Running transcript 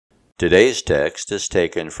Today's text is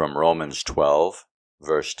taken from Romans 12,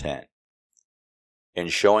 verse 10. In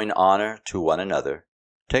showing honor to one another,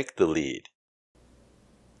 take the lead.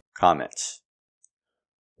 Comments.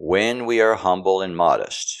 When we are humble and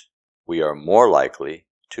modest, we are more likely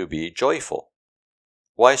to be joyful.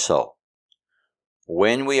 Why so?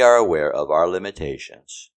 When we are aware of our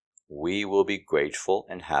limitations, we will be grateful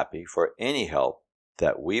and happy for any help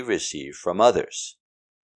that we receive from others.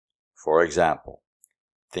 For example,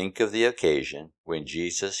 think of the occasion when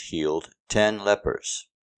Jesus healed 10 lepers.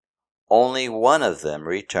 Only one of them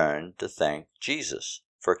returned to thank Jesus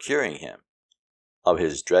for curing him of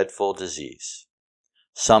his dreadful disease,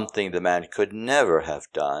 something the man could never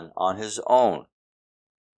have done on his own.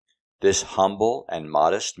 This humble and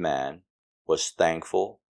modest man was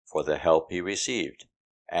thankful for the help he received,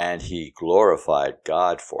 and he glorified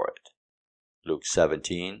God for it. Luke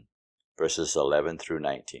 17, verses 11 through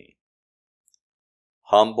 19.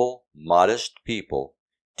 Humble, modest people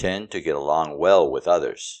tend to get along well with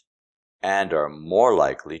others and are more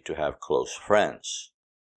likely to have close friends.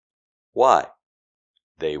 Why?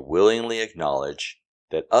 They willingly acknowledge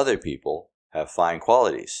that other people have fine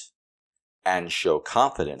qualities and show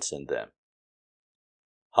confidence in them.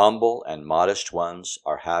 Humble and modest ones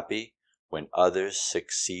are happy when others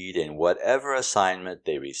succeed in whatever assignment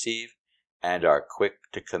they receive and are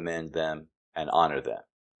quick to commend them and honor them.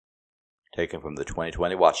 Taken from the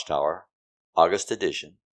 2020 Watchtower, August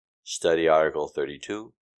edition, Study Article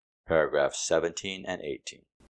 32, paragraphs 17 and 18.